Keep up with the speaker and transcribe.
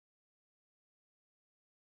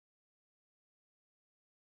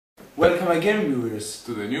Welcome again, viewers,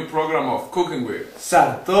 to the new program of Cooking with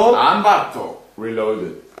Sarto and Barto.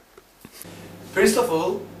 Reloaded. First of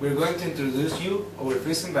all, we're going to introduce you our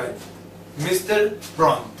first invite, Mr.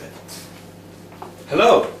 Bronte.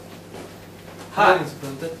 Hello. Hi, Mr.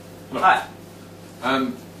 Bronte. Hello. Hi.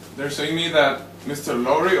 And they're saying me that Mr.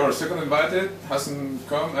 Lowry, our second invited, hasn't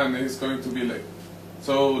come and he's going to be late.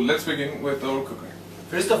 So let's begin with our cooking.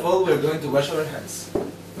 First of all, we're going to wash our hands.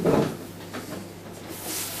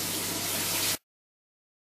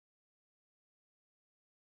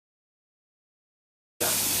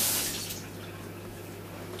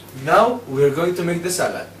 Now we're going to make the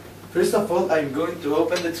salad. First of all, I'm going to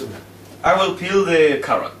open the tuna. I will peel the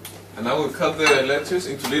carrot. And I will cut the lettuce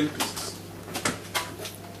into little pieces.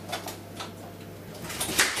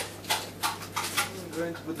 I'm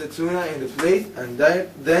going to put the tuna in the plate, and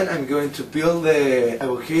then I'm going to peel the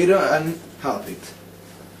avocado and half it.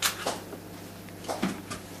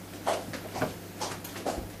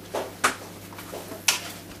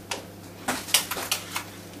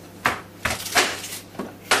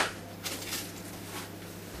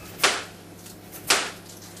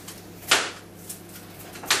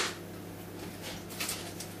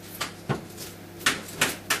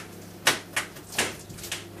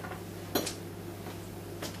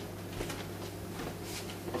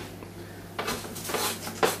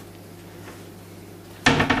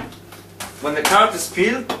 When the carrot is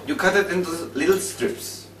peeled, you cut it into little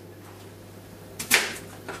strips.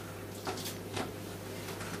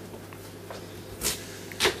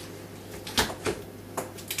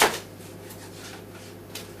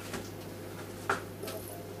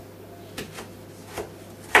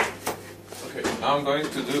 Okay, now I'm going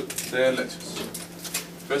to do the lettuce.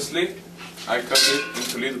 Firstly, I cut it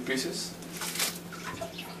into little pieces.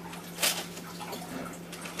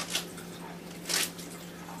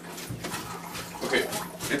 Okay,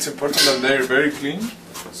 it's important that they're very clean,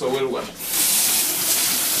 so we'll wash.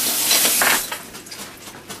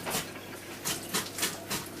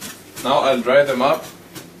 Now I'll dry them up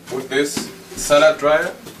with this salad dryer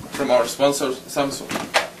from our sponsor Samsung.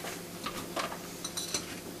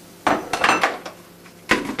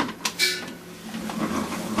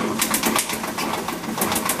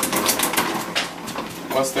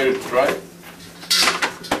 Once they're dry,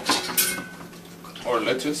 our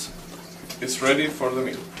lettuce is ready for the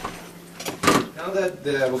meal. Now that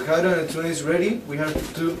the avocado and the tuna is ready, we have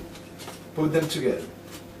to put them together.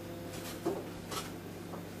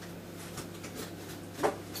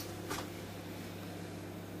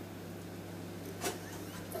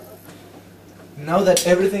 Now that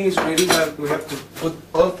everything is ready, we have to put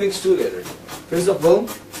all things together. First of all,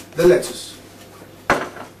 the lettuce.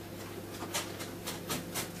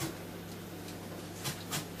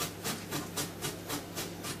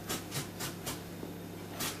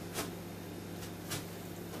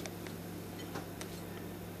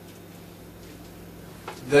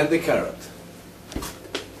 Then the carrot.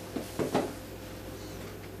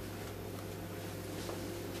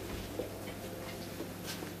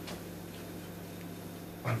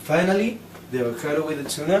 And finally, the avocado with the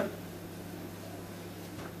tuna.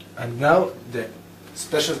 And now the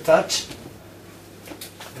special touch,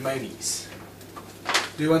 the mayonnaise.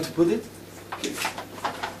 Do you want to put it? Okay.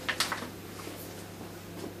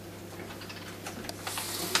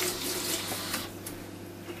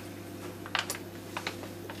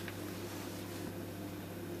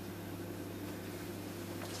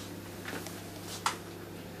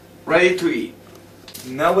 Ready to eat.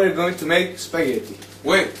 Now we're going to make spaghetti.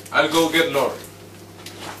 Wait, I'll go get Lord.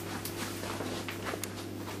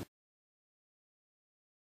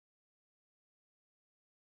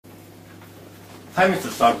 Hi, Mr.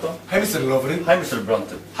 Sarto. Hi, Mr. Lovren. Hi, Mr.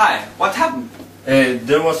 Bronte. Hi, what happened?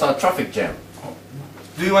 There was a traffic jam.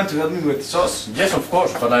 Do you want to help me with sauce? Yes, of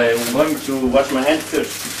course, but I'm going to wash my hands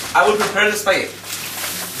first. I will prepare the spaghetti.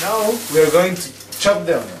 Now we're going to chop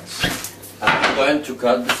the onions. I'm going to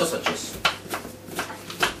cut the sausages.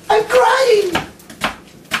 I'm crying!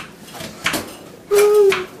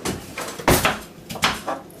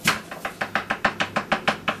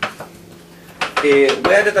 We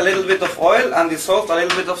added a little bit of oil and dissolved a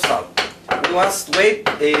little bit of salt. We must wait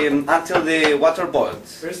until the water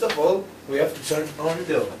boils. First of all, we have to turn on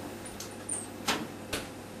the oven.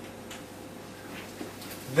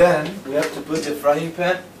 Then we have to put the frying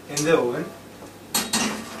pan in the oven.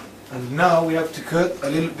 And now we have to cut a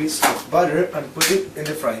little piece of butter and put it in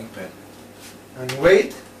the frying pan. And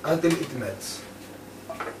wait until it melts.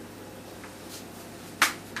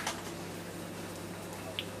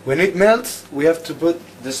 When it melts, we have to put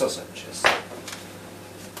the sausages.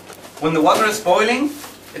 When the water is boiling,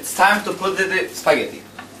 it's time to put the spaghetti.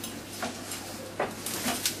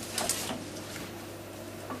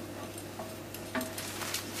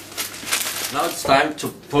 Now it's time to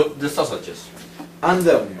put the sausages. And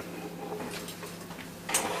the onion.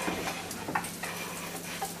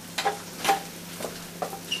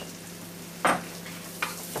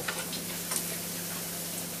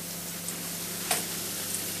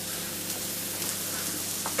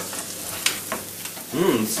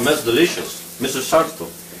 It smells delicious. Mr. Sarto,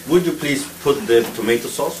 would you please put the tomato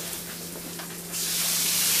sauce?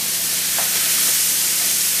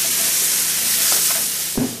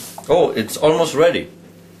 Oh, it's almost ready.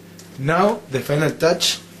 Now, the final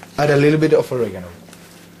touch, add a little bit of oregano.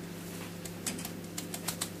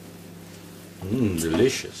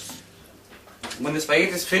 Delicious. When the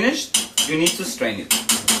spaghetti is finished, you need to strain it.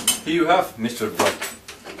 Here you have, Mr. Barto.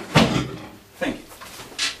 Thank you.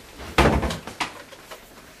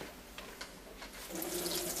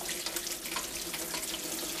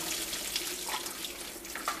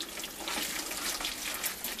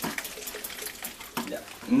 Yeah.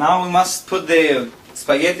 Now we must put the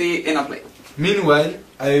spaghetti in a plate. Meanwhile,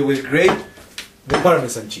 I will grate the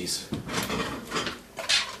Parmesan cheese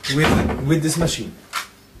with this machine.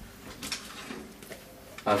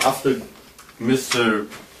 And after Mr.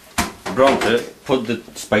 Bronte put the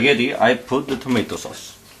spaghetti, I put the tomato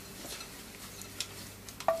sauce.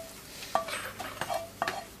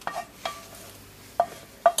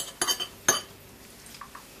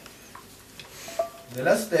 The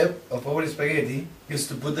last step of our spaghetti is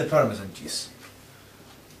to put the Parmesan cheese.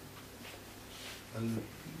 And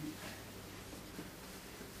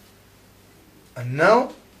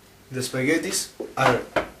now the spaghettis are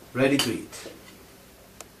ready to eat.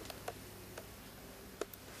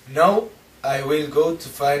 Now I will go to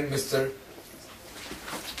find Mr.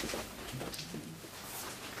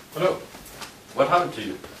 Hello. What happened to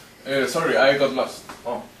you? Sorry, I got lost.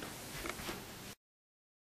 Oh.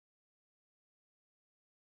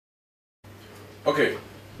 Okay,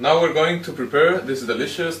 now we're going to prepare this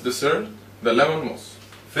delicious dessert, the lemon mousse.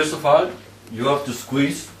 First of all, you have to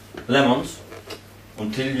squeeze lemons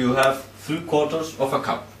until you have 3/4 of a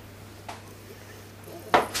cup.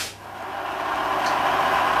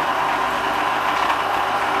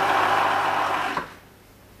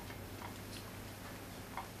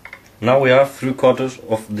 Now we have 3/4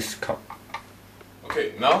 of this cup.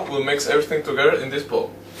 Okay, now we'll mix everything together in this bowl.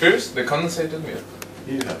 First, the condensated milk.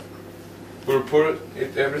 Here you have. We'll pour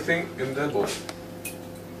everything in the bowl.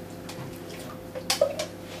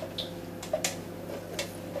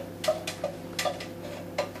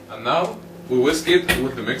 And now we whisk it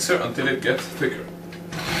with the mixer until it gets thicker.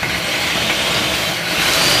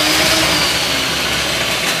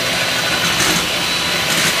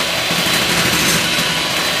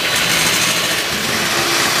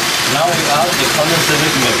 Now we add the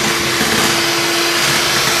condensated milk.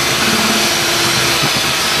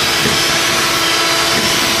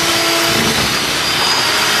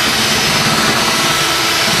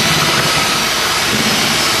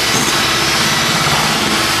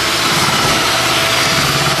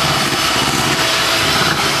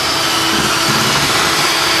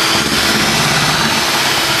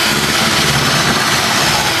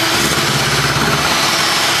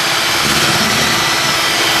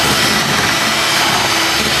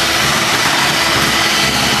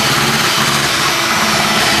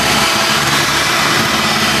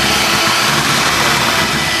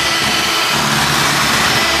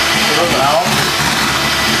 Now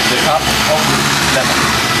the cup of lemon.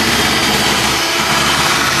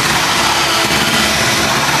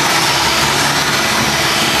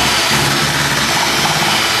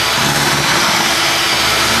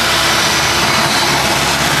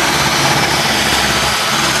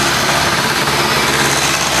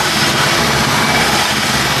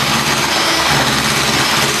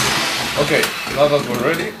 Okay, now that we're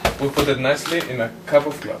ready, we'll put it nicely in a cup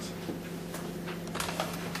of glass.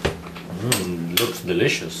 Looks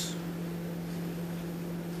delicious.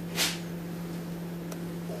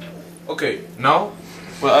 Okay, now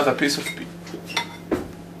we'll add a piece of pea.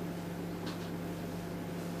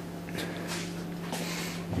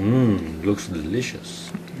 Looks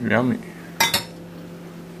delicious. Yummy.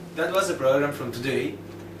 That was the program from today,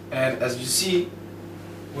 and as you see,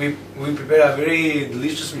 we prepared a very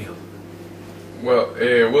delicious meal. Well,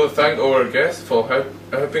 we'll thank our guest for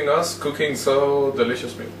helping us cooking so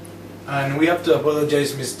delicious meal. And we have to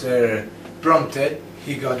apologize Mr. Bronte,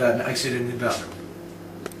 he got an accident in the bathroom.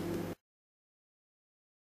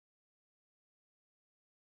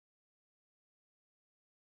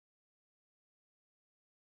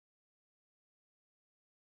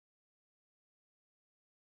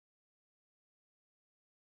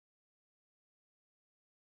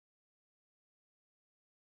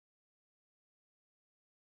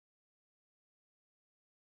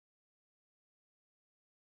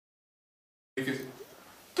 Now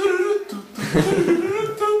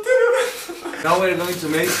we're going to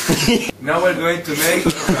make. Now we're going to make.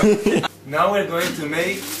 Now we're going to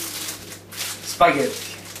make spaghetti.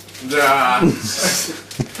 Yeah.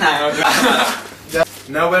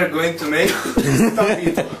 Now we're going to make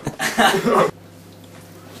tapito.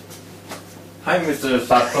 Hi, Mr.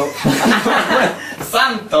 Sarto.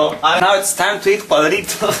 Santo. Now it's time to eat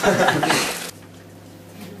cuadrito.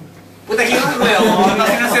 Puta, que huevo, no,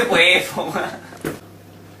 no se puede.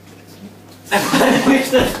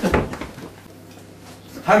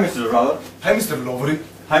 Hi, Mr. Robert. Hi, Mr. Lovely.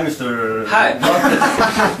 Hi, Mr. Hi.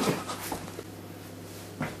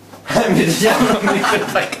 Hi, Mr.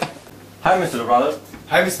 Hi, Mr. Robert.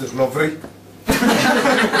 Hi, Mr. Lovely.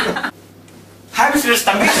 Hi, Mr.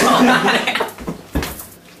 Stambito.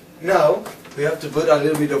 Now we have to put a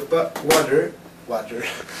little bit of water.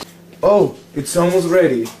 Oh, it's almost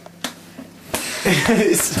ready.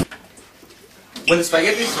 When the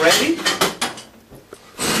spaghetti is ready,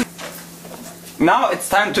 now it's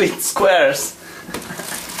time to eat squares.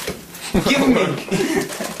 Give me.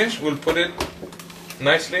 We'll put it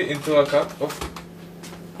nicely into a cup of.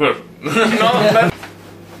 No, that.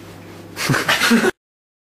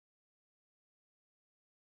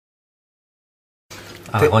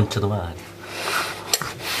 Ah, concha tu madre.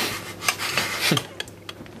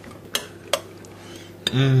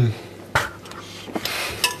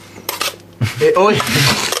 Oye.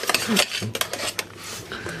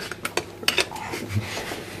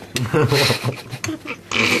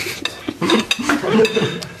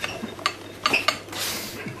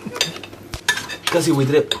 Casi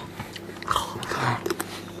buitre.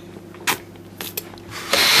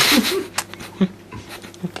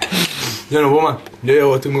 Yo no puedo más.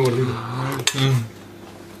 Yo estoy muy gordito.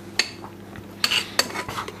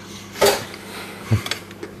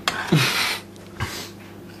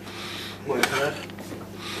 Voy a dejar.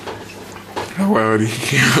 Huevo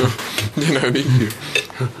líquido. Lleno de líquido.